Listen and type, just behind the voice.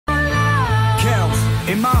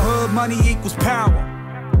In my hood, money equals power.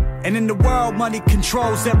 And in the world, money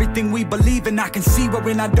controls everything we believe in. I can see we're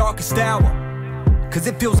in our darkest hour, cause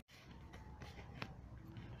it feels.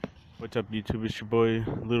 What's up, YouTube? It's your boy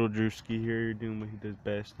Little Drewski here, doing what he does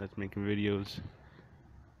best. That's making videos,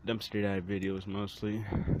 dumpster dive videos mostly.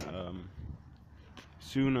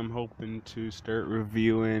 Soon I'm hoping to start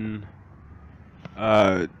reviewing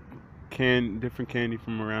different candy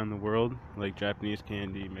from around the world, like Japanese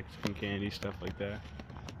candy, Mexican candy, stuff like that.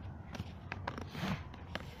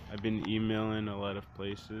 I've been emailing a lot of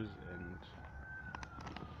places, and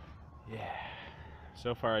yeah,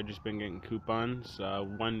 so far I've just been getting coupons.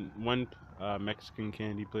 One Mexican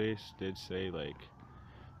candy place did say, like,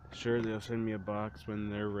 sure, they'll send me a box when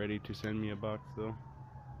they're ready to send me a box though.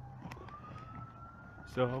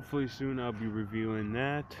 So hopefully soon I'll be reviewing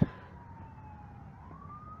that,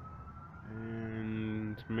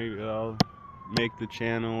 and maybe I'll make the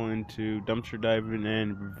channel into dumpster diving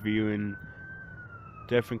and reviewing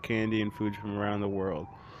different candy and foods from around the world.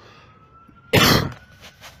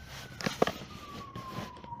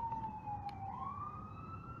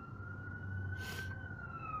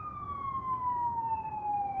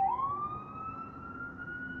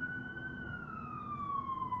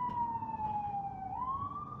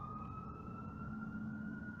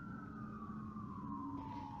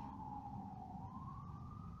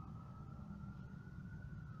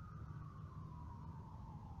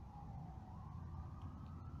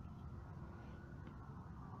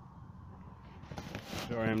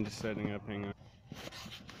 Sorry, I'm just setting up, hang on.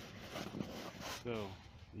 So,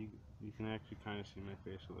 you can actually kind of see my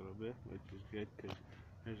face a little bit, which is good, because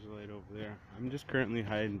there's a light over there. I'm just currently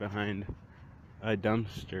hiding behind a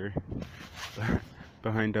dumpster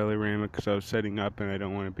behind Dollarama, because I was setting up and I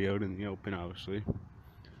don't want to be out in the open, obviously,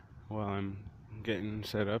 while I'm getting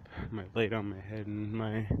set up. My light on my head and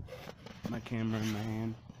my camera in my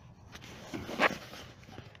hand.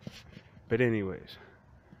 But anyways,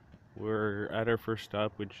 we're at our first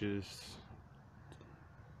stop, which is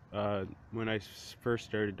when I first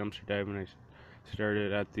started dumpster diving. I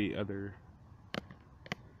started at the other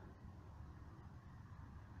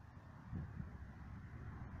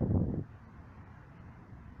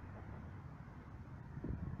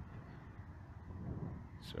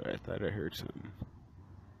sorry, I thought I heard something.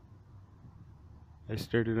 I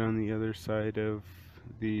started on the other side of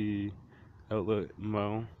the outlet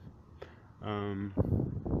mall.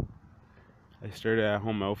 I started at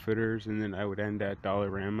Home Outfitters, and then I would end at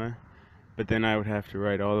Dollarama, but then I would have to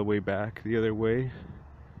ride all the way back the other way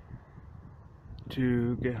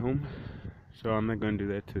to get home. So I'm not going to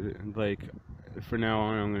do that. Like, for now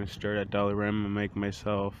on, I'm going to start at Dollarama and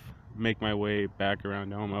make my way back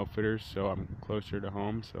around to Home Outfitters, so I'm closer to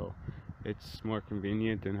home, so it's more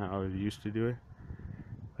convenient than how I used to do it.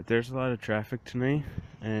 But there's a lot of traffic tonight,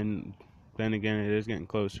 and then again, it is getting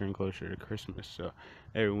closer and closer to Christmas, so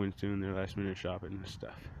everyone's doing their last minute shopping and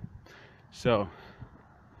stuff. So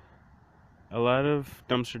a lot of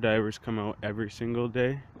dumpster divers come out every single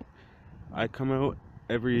day. I come out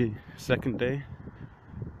every second day,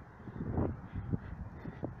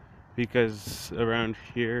 because around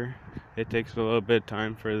here it takes a little bit of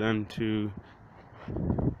time for them to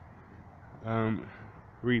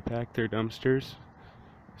repack their dumpsters.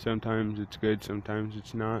 Sometimes it's good, sometimes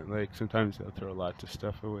it's not. Like, sometimes they'll throw lots of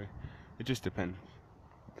stuff away. It just depends.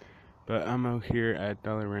 But I'm out here at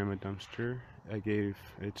Dollarama dumpster.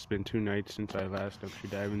 It's been 2 nights since I last dumpster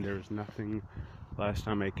dived, and there was nothing last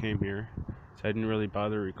time I came here, so I didn't really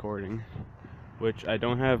bother recording, which I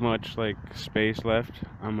don't have much, like, space left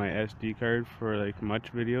on my SD card for, like,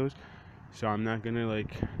 much videos, so I'm not gonna,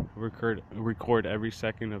 like, record every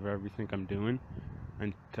second of everything I'm doing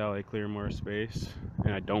until I clear more space.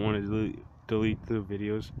 And I don't want to delete the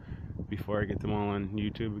videos before I get them all on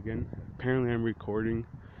YouTube again. Apparently I'm recording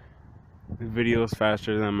videos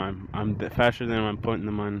faster than I'm putting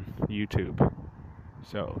them on YouTube,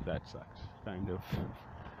 so that sucks, kind of,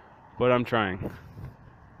 but I'm trying.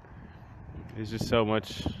 There's just so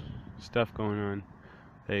much stuff going on,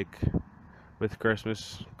 like with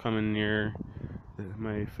Christmas coming near,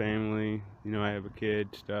 my family, you know, I have a kid,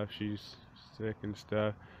 stuff, she's sick and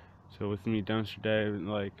stuff, so with me dumpster diving,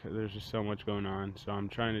 like, there's just so much going on, so I'm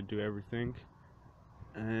trying to do everything.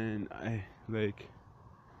 And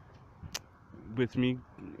with me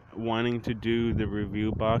wanting to do the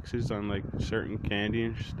review boxes on, like, certain candy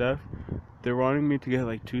and stuff, they're wanting me to get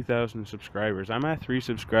like 2,000 subscribers. I'm at 3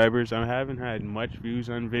 subscribers. I haven't had much views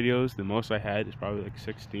on videos. The most I had is probably like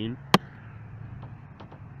 16.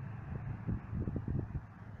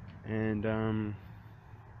 And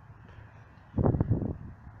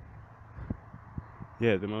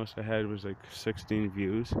Yeah, the most I had was like 16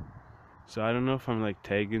 views. So I don't know if I'm like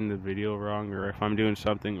tagging the video wrong or if I'm doing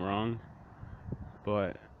something wrong,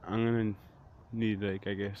 but I'm gonna need, like,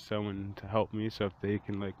 I guess someone to help me. So if they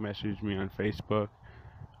can like message me on Facebook,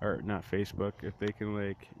 or not Facebook, if they can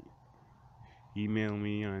like email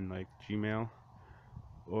me on like Gmail,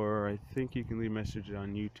 or I think you can leave messages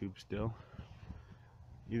on YouTube still.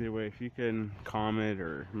 Either way, if you can comment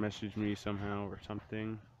or message me somehow or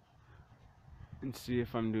something and see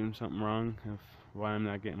if I'm doing something wrong, if why I'm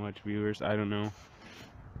not getting much viewers, I don't know.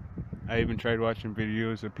 I even tried watching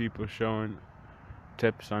videos of people showing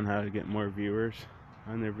tips on how to get more viewers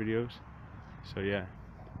on their videos. So yeah,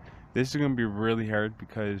 this is gonna be really hard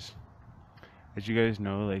because, as you guys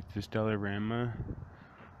know, like this Dollarama,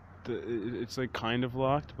 it's like kind of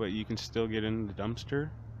locked, but you can still get in the dumpster.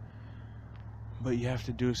 But you have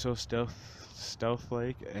to do so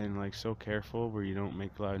stealth-like and like so careful where you don't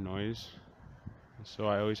make loud noise. So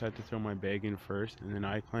I always had to throw my bag in first, and then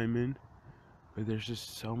I climb in. But there's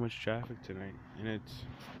just so much traffic tonight, and it's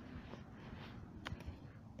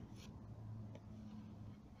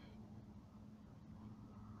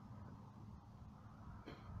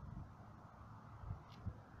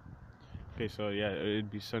okay. So yeah,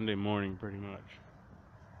 it'd be Sunday morning pretty much.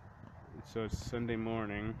 So it's Sunday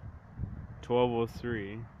morning,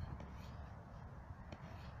 12:03,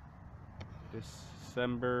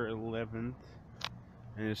 December 11th,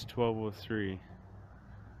 and it's 12:03.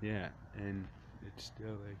 Yeah, and it's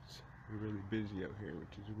still like really busy out here,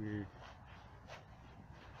 which is weird.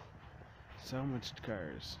 So much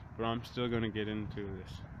cars, but I'm still gonna get into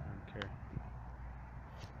this. I don't care,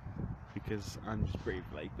 because I'm just brave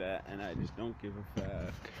like that, and I just don't give a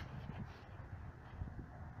fuck.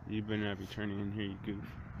 You better not be turning in here, you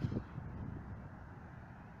goof.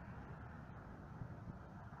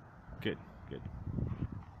 Good, good.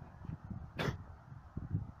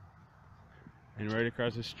 And right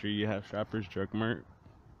across the street, you have Shoppers Drug Mart,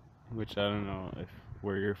 which I don't know if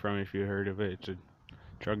where you're from, if you heard of it. It's a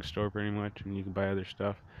drugstore pretty much, and you can buy other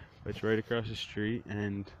stuff. But it's right across the street,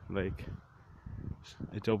 and like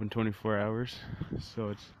it's open 24 hours, so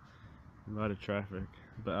it's a lot of traffic.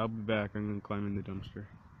 But I'll be back. I'm gonna climb in the dumpster.